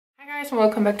Hi guys and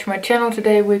welcome back to my channel.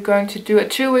 Today we're going to do a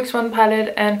 2 weeks one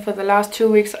palette, and for the last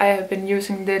 2 weeks I have been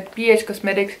using the BH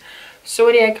Cosmetics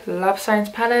Zodiac Love Signs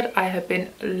palette. I have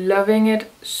been loving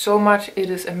it so much. It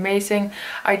is amazing.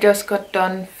 I just got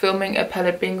done filming a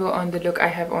palette bingo on the look I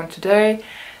have on today,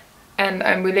 and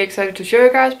I'm really excited to show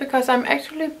you guys because I'm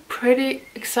actually pretty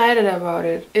excited about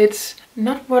it. It's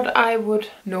not what I would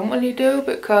normally do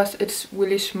because it's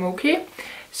really smoky.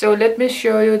 So let me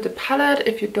show you the palette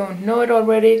if you don't know it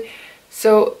already.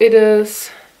 So it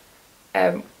is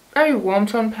a very warm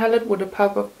tone palette with a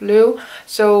pop of blue.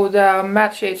 So there are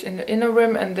matte shades in the inner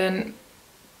rim and then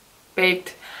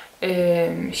baked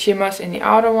shimmers in the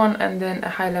outer one, and then a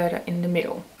highlighter in the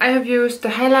middle. I have used the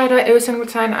highlighter every single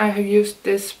time I have used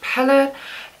this palette,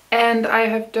 and I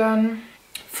have done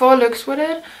 4 looks with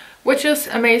it, which is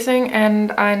amazing,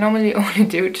 and I normally only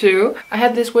do 2. I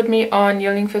had this with me on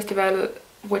Yelling Festival,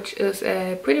 which is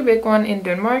a pretty big one in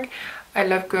Denmark. I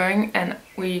love going, and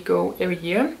we go every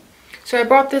year. So I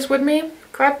brought this with me,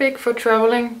 quite big for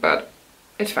traveling, but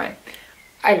it's fine.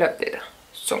 I loved it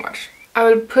so much. I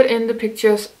will put in the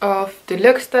pictures of the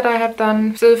looks that I have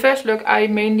done. So the first look, I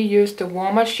mainly used the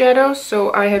warmer shadows.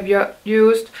 So I have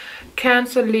used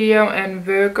Cancer, Leo and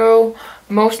Virgo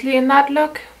mostly in that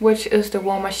look, which is the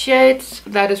warmer shades.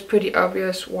 That is pretty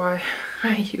obvious why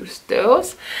I used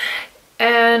those.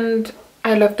 And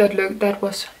I love that look. That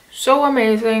was so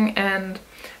amazing, and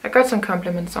I got some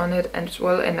compliments on it as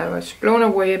well, and I was blown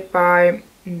away by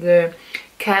the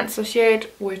Cancer shade,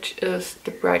 which is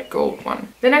the bright gold one.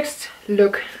 The next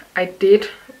look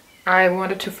I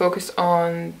wanted to focus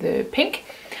on the pink.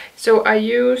 So I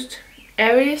used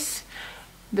Aries,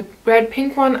 the bright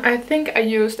pink one. I think I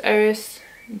used Aries,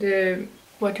 the,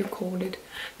 what do you call it,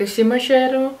 the shimmer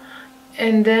shadow,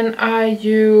 and then I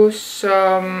used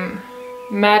some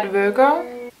matte Virgo.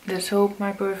 Let's hope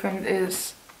my boyfriend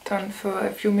is done for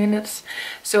a few minutes.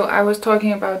 So I was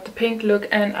talking about the pink look,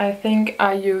 and I think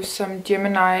I used some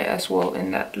Gemini as well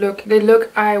in that look. The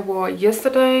look I wore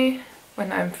yesterday,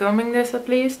 when I'm filming this at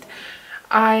least,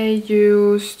 I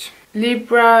used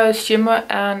Libra shimmer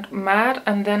and matte,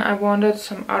 and then I wanted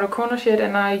some outer corner shade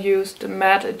and I used the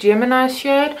matte Gemini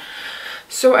shade.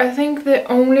 So I think the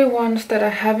only ones that I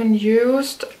haven't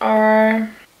used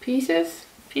are Pieces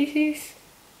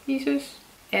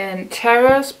and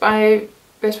Terrace. My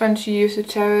best friend, she used the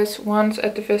Terrace once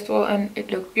at the festival and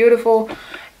it looked beautiful,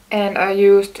 and I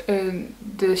used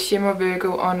the shimmer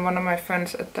Virgo on one of my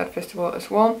friends at that festival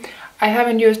as well. I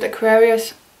haven't used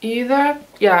Aquarius either,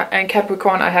 yeah, and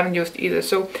Capricorn I haven't used either,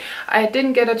 so I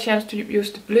didn't get a chance to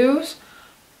use the blues,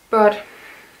 but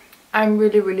I'm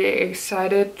really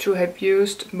excited to have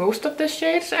used most of the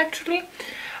shades. Actually,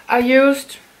 I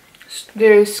used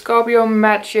the Scorpio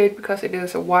matte shade because it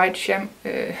is a white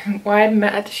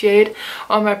matte shade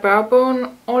on my brow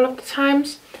bone all of the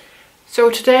times. So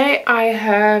today I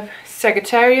have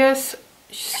Sagittarius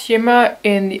shimmer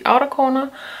in the outer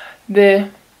corner, the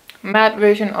matte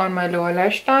version on my lower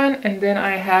lash line, and then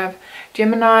I have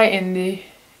Gemini in the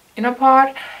inner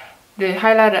part, the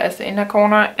highlighter as the inner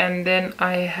corner, and then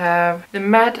I have the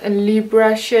matte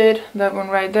Libra shade, that one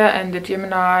right there, and the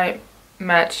Gemini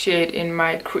matte shade in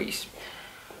my crease.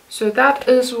 So that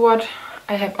is what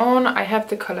I have on. I have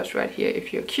the colors right here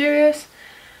if you're curious.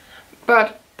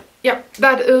 But yeah,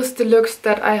 that is the looks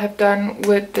that I have done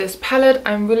with this palette.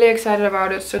 I'm really excited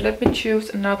about it. So let me choose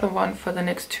another one for the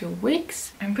next 2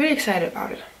 weeks. I'm pretty excited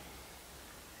about it.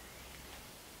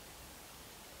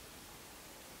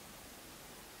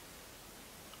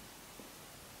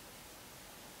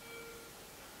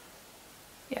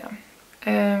 Yeah.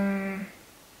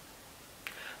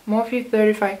 Morphe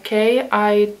 35K.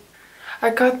 I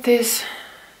got this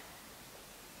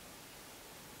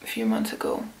a few months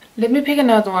ago. Let me pick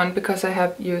another one because I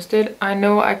have used it. I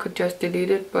know I could just delete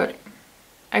it, but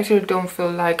I actually don't feel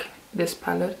like this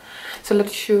palette. So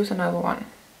let's choose another one.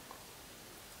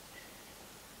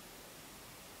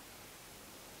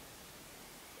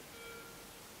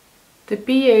 The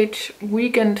BH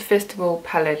Weekend Festival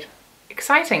palette.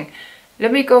 Exciting!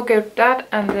 Let me go get that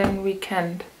and then we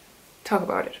can talk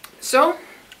about it. So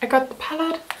I got the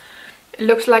palette. It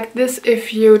looks like this.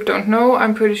 If you don't know,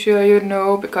 I'm pretty sure you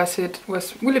know because it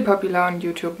was really popular on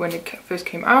YouTube when it first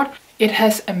came out. It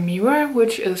has a mirror,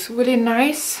 which is really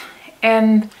nice,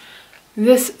 and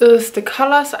this is the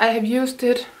colors. I have used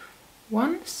it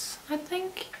once, I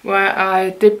think, where I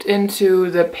dipped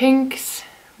into the pinks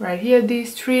right here,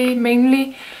 these 3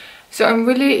 mainly. So I'm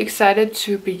really excited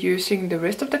to be using the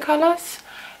rest of the colors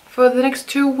for the next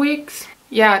 2 weeks.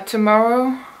 Yeah,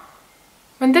 tomorrow,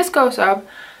 when this goes up,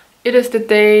 it is the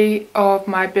day of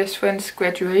my best friend's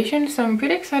graduation, so I'm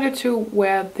pretty excited to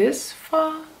wear this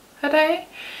for her day,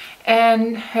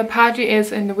 and her party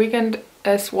is in the weekend,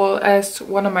 as well as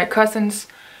one of my cousins'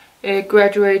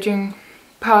 graduating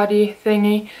party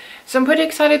thingy. So I'm pretty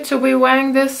excited to be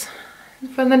wearing this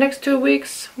for the next 2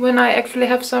 weeks when I actually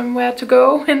have somewhere to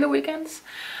go in the weekends.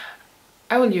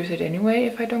 I will use it anyway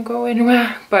if I don't go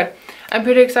anywhere, but I'm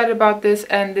pretty excited about this,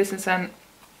 and this is a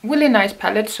really nice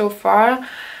palette so far,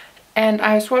 and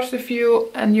I swatched a few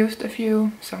and used a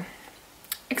few, so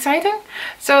exciting.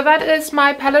 So that is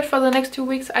my palette for the next 2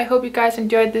 weeks. I hope you guys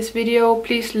enjoyed this video.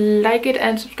 Please like it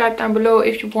and subscribe down below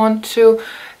if you want to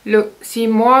see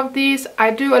more of these.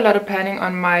 I do a lot of panning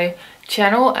on my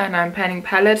channel, and I'm panning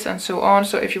palettes and so on,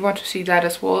 so if you want to see that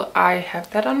as well, I have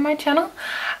that on my channel.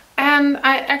 And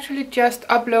I actually just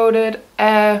uploaded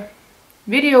a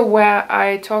video where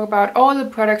I talk about all the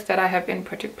products that I have in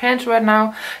Project Pants right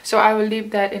now, so I will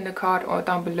leave that in the card or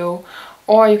down below,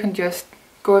 or you can just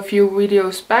go a few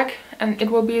videos back and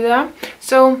it will be there.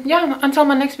 So yeah, until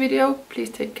my next video, please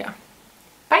take care.